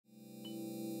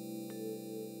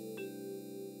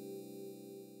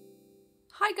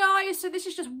Hi guys, so this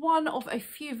is just one of a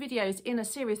few videos in a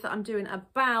series that I'm doing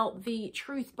about the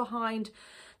truth behind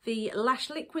the lash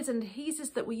liquids and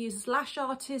adhesives that we use as lash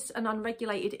artists, an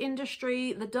unregulated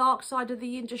industry, the dark side of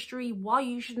the industry, why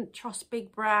you shouldn't trust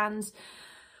big brands,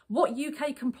 what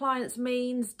UK compliance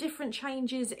means, different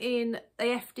changes in the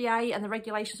FDA and the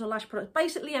regulations on lash products,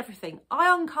 basically everything.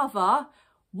 I uncover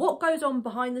what goes on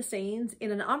behind the scenes in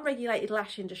an unregulated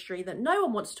lash industry that no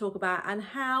one wants to talk about, and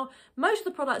how most of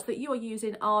the products that you are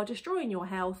using are destroying your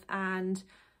health and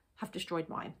have destroyed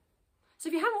mine. So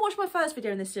if you haven't watched my first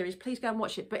video in this series, please go and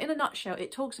watch it. But in a nutshell,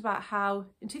 it talks about how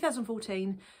in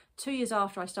 2014, 2 years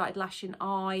after I started lashing,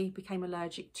 I became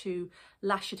allergic to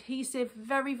lash adhesive,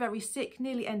 very, very sick,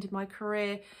 nearly ended my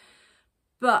career.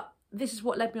 But this is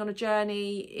what led me on a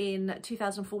journey in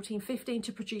 2014-15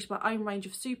 to produce my own range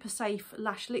of super safe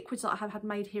lash liquids that I have had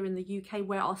made here in the UK,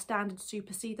 where our standards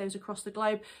supersede those across the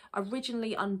globe.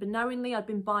 Originally, unbeknowingly, I'd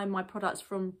been buying my products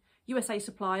from USA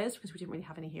suppliers because we didn't really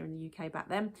have any here in the UK back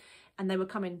then, and they were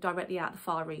coming directly out of the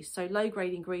Far East. So low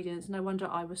grade ingredients, no wonder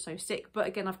I was so sick. But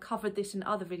again, I've covered this in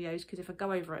other videos because if I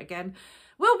go over it again,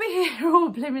 we'll be here all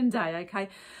blimmin' day, okay?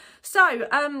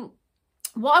 So,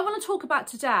 what I want to talk about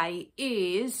today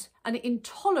is an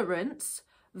intolerance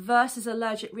versus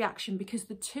allergic reaction, because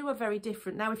the two are very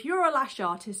different. Now, if you're a lash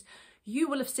artist, you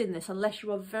will have seen this unless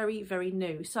you are very, very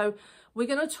new. So we're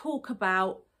going to talk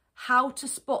about how to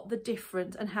spot the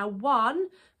difference and how one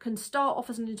can start off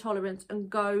as an intolerance and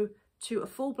go to a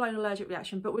full-blown allergic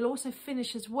reaction. But we'll also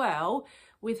finish as well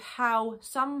with how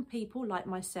some people like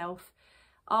myself,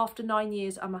 after 9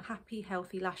 years, I'm a happy,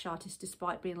 healthy lash artist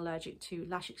despite being allergic to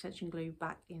lash extension glue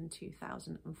back in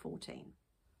 2014.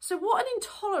 So what an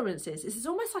intolerance is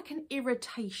almost like an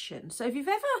irritation. So if you've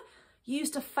ever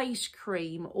used a face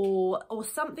cream or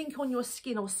something on your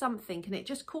skin or something, and it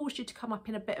just caused you to come up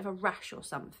in a bit of a rash or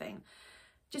something,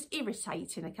 just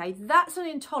irritating, okay? That's an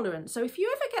intolerance. So if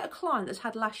you ever get a client that's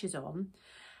had lashes on,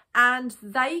 and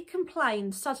they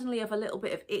complain suddenly of a little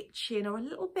bit of itching or a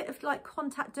little bit of like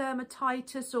contact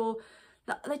dermatitis, or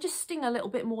they just sting a little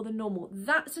bit more than normal,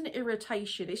 that's an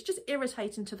irritation. It's just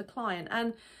irritating to the client.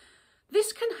 And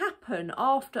this can happen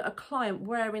after a client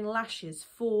wearing lashes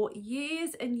for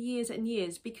years and years and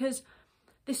years, because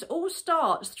this all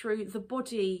starts through the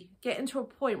body getting to a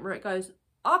point where it goes,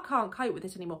 I can't cope with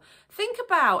this anymore. Think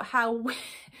about how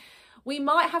we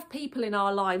might have people in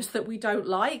our lives that we don't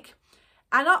like,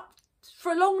 and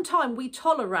for a long time we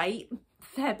tolerate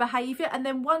their behaviour, and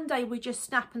then one day we just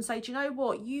snap and say, do you know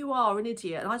what, you are an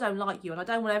idiot and I don't like you and I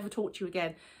don't want to ever talk to you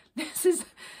again. This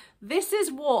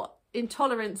is what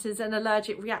intolerances and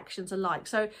allergic reactions are like.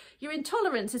 So your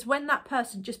intolerance is when that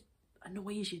person just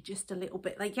annoys you just a little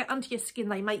bit. They get under your skin,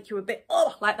 they make you a bit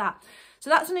like that. So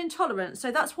that's an intolerance.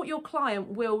 So that's what your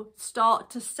client will start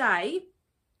to say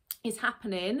is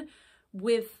happening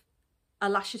with a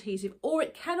lash adhesive, or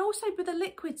it can also be the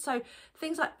liquid. So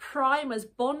things like primers,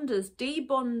 bonders,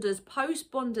 debonders,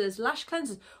 post bonders, lash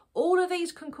cleansers, all of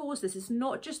these can cause this. It's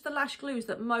not just the lash glues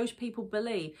that most people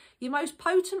believe. Your most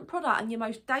potent product and your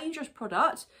most dangerous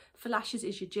product for lashes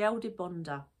is your gel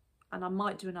debonder. And I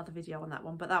might do another video on that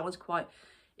one, but that was quite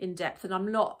in depth. And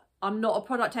I'm not a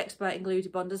product expert in glue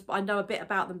debonders, but I know a bit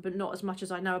about them, but not as much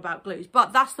as I know about glues.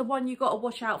 But that's the one you got to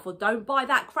watch out for. Don't buy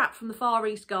that crap from the Far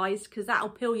East, guys, because that'll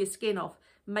peel your skin off.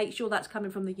 Make sure that's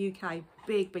coming from the UK.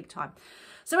 Big time.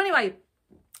 So anyway,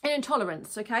 an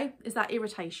intolerance, okay, is that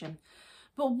irritation.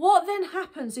 But what then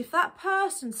happens if that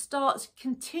person starts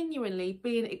continually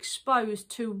being exposed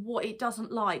to what it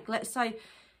doesn't like? Let's say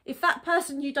if that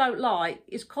person you don't like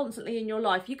is constantly in your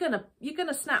life, you're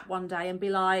gonna snap one day and be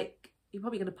like, you're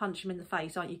probably going to punch them in the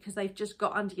face, aren't you? Because they've just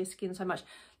got under your skin so much.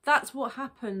 That's what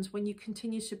happens when you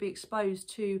continue to be exposed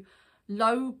to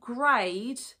low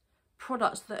grade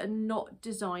products that are not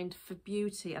designed for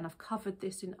beauty. And I've covered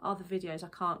this in other videos. I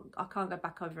can't go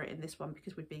back over it in this one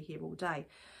because we'd be here all day.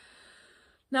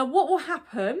 Now, what will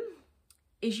happen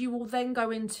is you will then go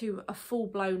into a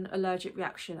full-blown allergic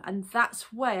reaction, and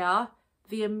that's where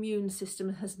the immune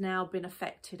system has now been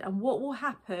affected. And what will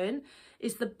happen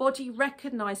is the body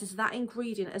recognises that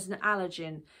ingredient as an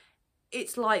allergen.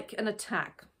 It's like an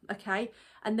attack, okay?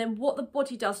 And then what the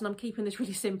body does, and I'm keeping this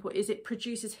really simple, is it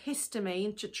produces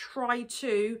histamine to try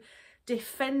to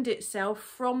defend itself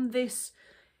from this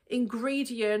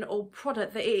ingredient or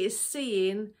product that it is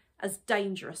seeing as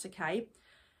dangerous, okay?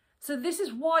 So this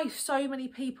is why so many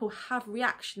people have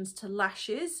reactions to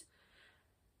lashes,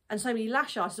 and so many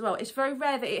lash artists as well. It's very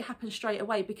rare that it happens straight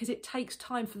away, because it takes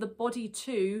time for the body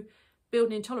to build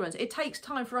an intolerance. It takes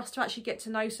time for us to actually get to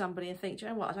know somebody and think, do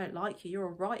you know what, I don't like you, you're a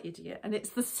right idiot. And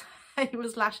it's the same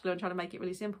as lash glue. I'm trying to make it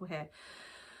really simple here.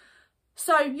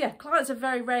 So yeah, clients are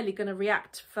very rarely going to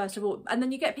react first of all. And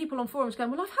then you get people on forums going,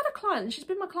 well, I've had a client and she's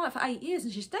been my client for 8 years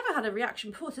and she's never had a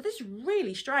reaction before. So this is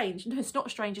really strange. No, it's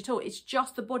not strange at all. It's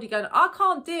just the body going, I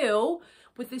can't deal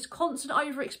with this constant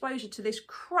overexposure to this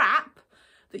crap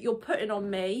that you're putting on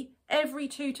me every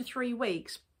 2 to 3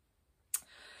 weeks.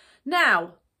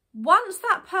 Now, once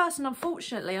that person,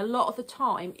 unfortunately, a lot of the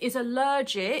time is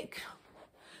allergic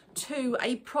to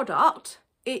a product,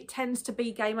 it tends to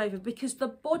be game over, because the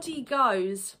body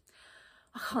goes,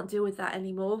 I can't deal with that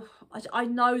anymore. I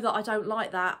know that I don't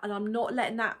like that, and I'm not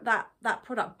letting that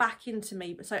product back into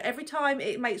me. So every time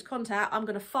it makes contact, I'm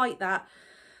going to fight that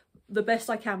the best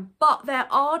I can. But there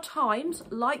are times,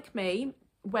 like me,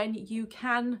 when you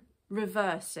can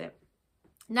reverse it.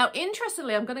 Now,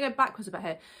 interestingly, I'm going to go backwards a bit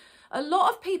here. A lot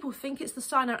of people think it's the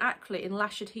cyanoacrylate in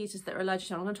lash adhesives that are allergic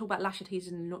to. I'm going to talk about lash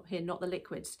adhesives here, not the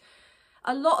liquids.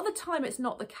 A lot of the time it's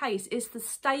not the case. It's the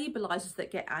stabilisers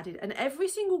that get added, and every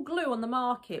single glue on the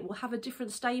market will have a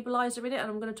different stabiliser in it, and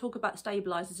I'm going to talk about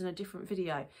stabilisers in a different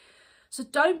video. So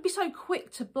don't be so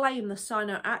quick to blame the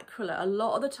cyanoacrylate. A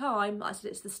lot of the time, like I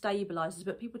said, it's the stabilisers,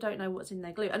 but people don't know what's in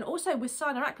their glue. And also with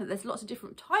cyanoacrylate, there's lots of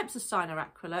different types of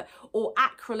cyanoacrylate or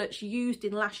acrylates used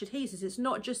in lash adhesives. It's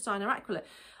not just cyanoacrylate.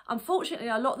 Unfortunately,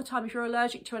 a lot of the time, if you're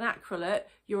allergic to an acrylate,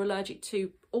 you're allergic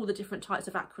to all the different types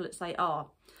of acrylates they are.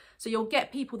 So you'll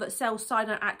get people that sell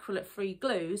cyanoacrylate-free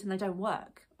glues and they don't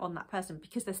work on that person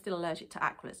because they're still allergic to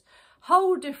acrylates.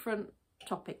 Whole different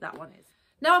topic that one is.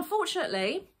 Now,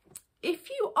 unfortunately, if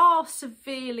you are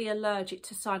severely allergic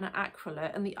to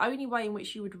cyanoacrylate, and the only way in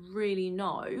which you would really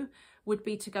know would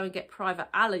be to go and get private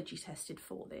allergy tested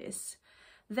for this,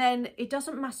 then it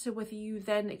doesn't matter whether you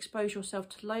then expose yourself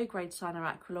to low-grade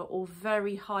cyanoacrylate or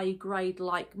very high-grade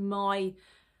like my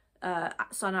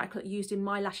cyanoacrylate used in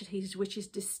my lash adhesives, which is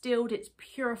distilled, it's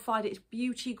purified, it's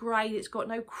beauty grade, it's got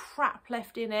no crap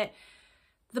left in it.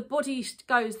 The body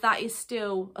goes, that is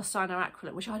still a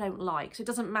cyanoacrylate, which I don't like. So it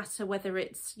doesn't matter whether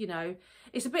it's, you know,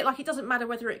 it's a bit like it doesn't matter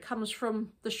whether it comes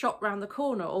from the shop round the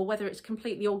corner or whether it's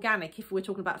completely organic. If we're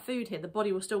talking about food here, the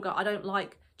body will still go, I don't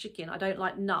like chicken, I don't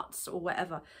like nuts or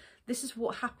whatever. This is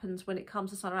what happens when it comes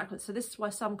to cyanoacrylate. So this is why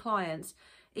some clients,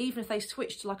 even if they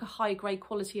switch to like a high grade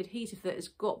quality adhesive that has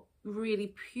got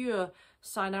really pure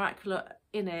cyanoacrylate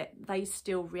in it, they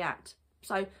still react.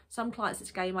 So some clients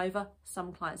it's game over,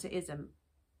 some clients it isn't.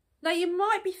 Now you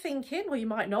might be thinking, or you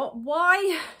might not,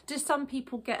 why do some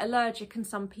people get allergic and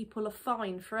some people are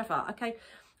fine forever? Okay,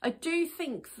 I do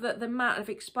think that the amount of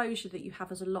exposure that you have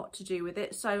has a lot to do with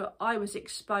it. So I was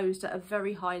exposed at a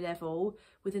very high level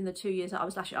within the 2 years that I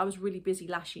was lashing. I was really busy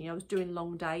lashing. I was doing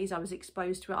long days. I was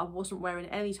exposed to it. I wasn't wearing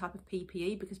any type of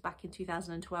PPE because back in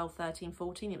 2012, 13,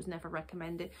 14, it was never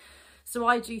recommended. So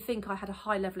I do think I had a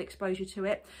high level exposure to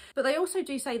it. But they also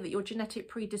do say that your genetic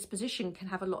predisposition can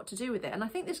have a lot to do with it. And I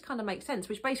think this kind of makes sense,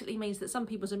 which basically means that some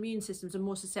people's immune systems are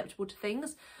more susceptible to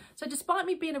things. So despite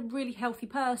me being a really healthy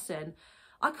person,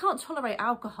 I can't tolerate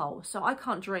alcohol, so I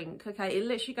can't drink, okay? It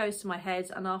literally goes to my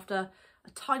head, and after a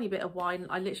tiny bit of wine,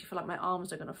 I literally feel like my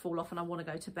arms are going to fall off and I want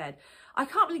to go to bed. I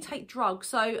can't really take drugs,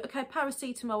 so, okay,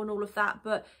 paracetamol and all of that,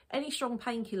 but any strong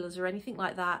painkillers or anything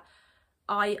like that,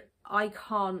 I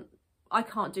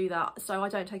can't do that, so I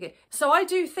don't take it. So I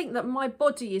do think that my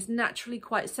body is naturally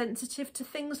quite sensitive to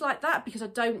things like that because I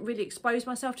don't really expose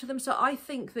myself to them. So I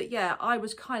think that, yeah, I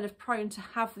was kind of prone to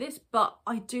have this, but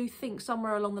I do think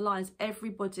somewhere along the lines,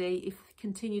 everybody, if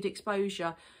continued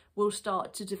exposure, will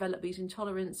start to develop these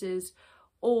intolerances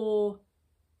or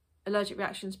allergic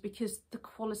reactions because the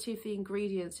quality of the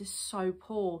ingredients is so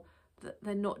poor that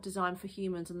they're not designed for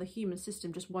humans, and the human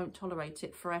system just won't tolerate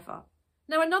it forever.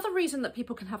 Now, another reason that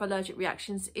people can have allergic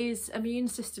reactions is immune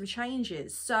system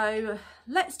changes. So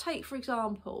let's take, for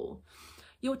example,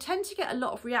 you'll tend to get a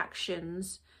lot of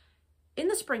reactions in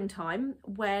the springtime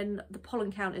when the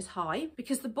pollen count is high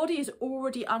because the body is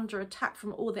already under attack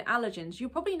from all the allergens. You'll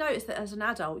probably notice that as an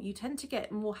adult, you tend to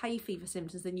get more hay fever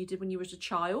symptoms than you did when you were a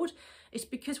child. It's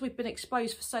because we've been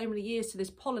exposed for so many years to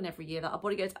this pollen every year that our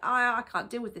body goes, I can't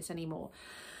deal with this anymore.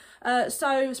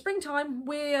 So springtime,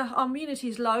 our immunity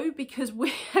is low because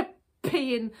we're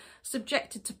being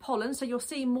subjected to pollen. So you'll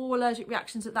see more allergic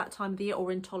reactions at that time of the year, or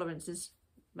intolerances.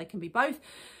 They can be both.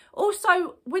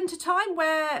 Also wintertime,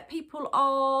 where people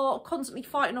are constantly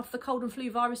fighting off the cold and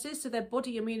flu viruses. So their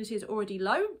body immunity is already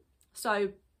low.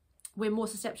 So we're more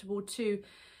susceptible to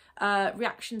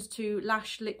reactions to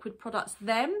lash liquid products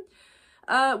then.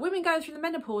 Women going through the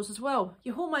menopause as well.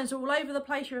 Your hormones are all over the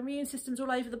place, your immune system's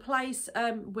all over the place.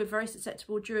 We're very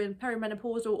susceptible during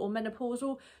perimenopausal or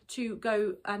menopausal to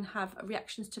go and have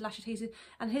reactions to lash adhesive.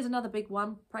 And here's another big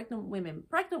one, pregnant women.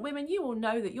 Pregnant women, you all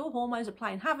know that your hormones are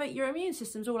playing havoc, your immune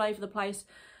system's all over the place.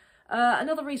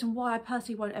 Another reason why I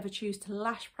personally won't ever choose to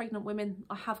lash pregnant women,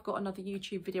 I have got another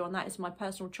YouTube video on that, it's my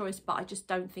personal choice, but I just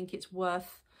don't think it's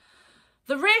worth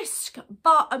the risk.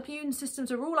 But immune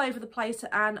systems are all over the place,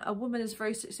 and a woman is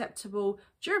very susceptible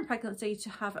during pregnancy to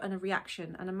have a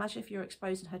reaction. And imagine if you're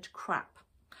exposing her to crap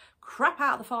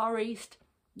out of the Far East.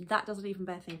 That doesn't even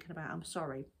bear thinking about, I'm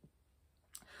sorry.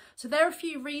 So there are a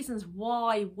few reasons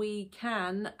why we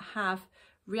can have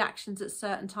reactions at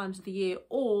certain times of the year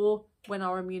or when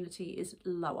our immunity is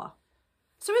lower.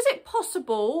 So is it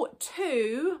possible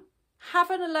to have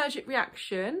an allergic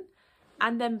reaction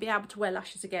and then be able to wear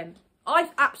lashes again? I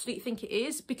absolutely think it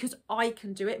is, because I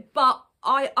can do it, but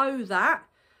I owe that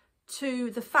to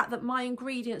the fact that my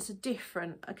ingredients are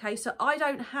different. Okay, so I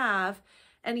don't have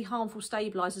any harmful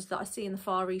stabilizers that I see in the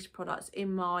Far East products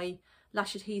in my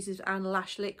lash adhesives and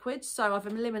lash liquids, so I've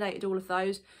eliminated all of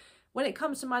those. When it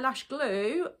comes to my lash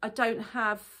glue, I don't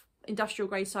have industrial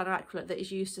grade cyanoacrylate that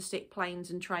is used to stick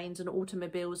planes and trains and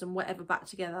automobiles and whatever back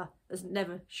together, as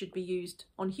never should be used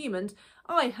on humans.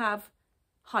 I have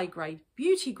high grade,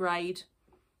 beauty grade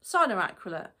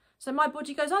cyanoacrylate. So my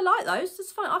body goes, I like those,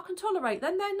 that's fine, I can tolerate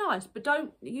them, they're nice, but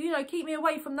don't, you know, keep me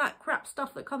away from that crap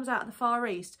stuff that comes out of the Far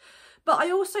East. But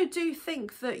I also do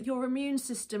think that your immune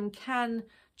system can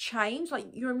change, like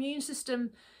your immune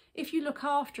system, if you look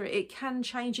after it, it can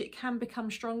change, it can become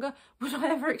stronger. Would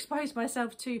I ever expose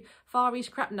myself to Far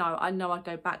East crap? No, I know I'd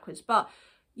go backwards, but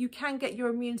you can get your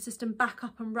immune system back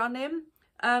up and running.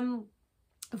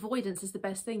 Avoidance is the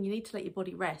best thing. You need to let your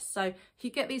body rest. So if you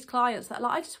get these clients that are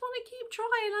like, I just want to keep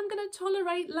trying, I'm going to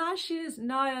tolerate lashes.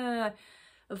 No.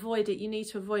 Avoid it. You need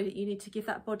to avoid it. You need to give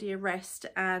that body a rest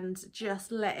and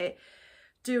just let it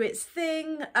do its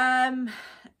thing. And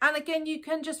again, you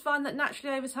can just find that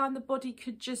naturally over time the body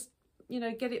could just, you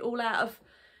know, get it all out of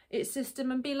its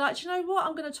system and be like, you know what,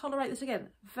 I'm going to tolerate this again.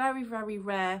 Very, very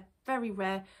rare,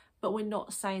 but we're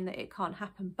not saying that it can't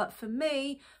happen. But for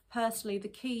me personally, the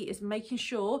key is making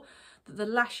sure that the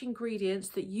lash ingredients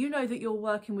that you know that you're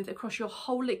working with across your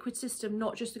whole liquid system,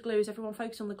 not just the glues. Everyone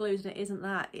focuses on the glues, and it isn't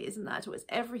that at all. It's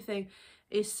everything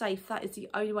is safe. That is the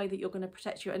only way that you're going to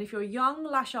protect you. And if you're a young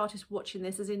lash artist watching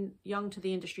this, as in young to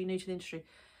the industry, new to the industry,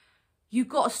 you've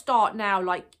got to start now.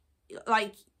 Like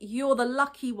you're the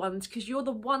lucky ones, because you're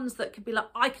the ones that could be like,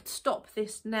 I could stop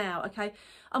this now. Okay,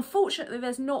 unfortunately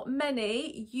there's not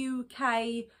many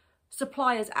UK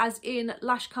suppliers, as in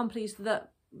lash companies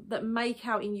that make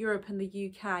out in Europe and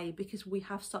the UK, because we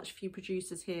have such few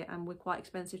producers here and we're quite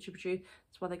expensive to produce.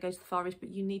 That's why they go to the Far East.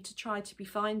 But you need to try to be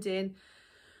finding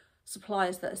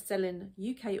suppliers that are selling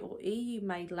UK or EU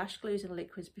made lash glues and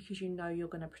liquids, because you know you're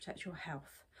going to protect your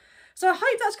health. So I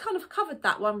hope that's kind of covered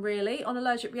that one really on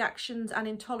allergic reactions and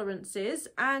intolerances.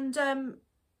 And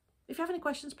if you have any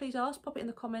questions, please ask, pop it in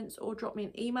the comments or drop me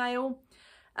an email.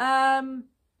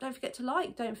 Don't forget to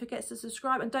like, don't forget to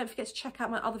subscribe, and don't forget to check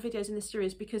out my other videos in this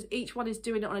series, because each one is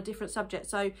doing it on a different subject.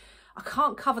 So I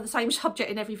can't cover the same subject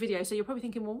in every video. So you're probably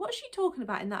thinking, well, what's she talking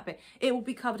about in that bit? It will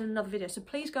be covered in another video. So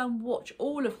please go and watch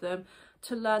all of them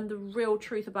to learn the real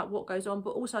truth about what goes on.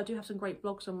 But also I do have some great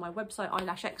blogs on my website,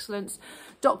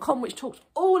 eyelashexcellence.com, which talks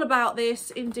all about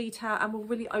this in detail and will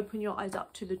really open your eyes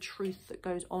up to the truth that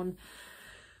goes on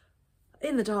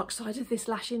in the dark side of this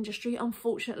lash industry,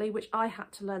 unfortunately, which I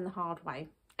had to learn the hard way.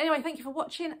 Anyway, thank you for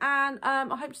watching, and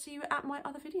I hope to see you at my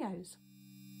other videos.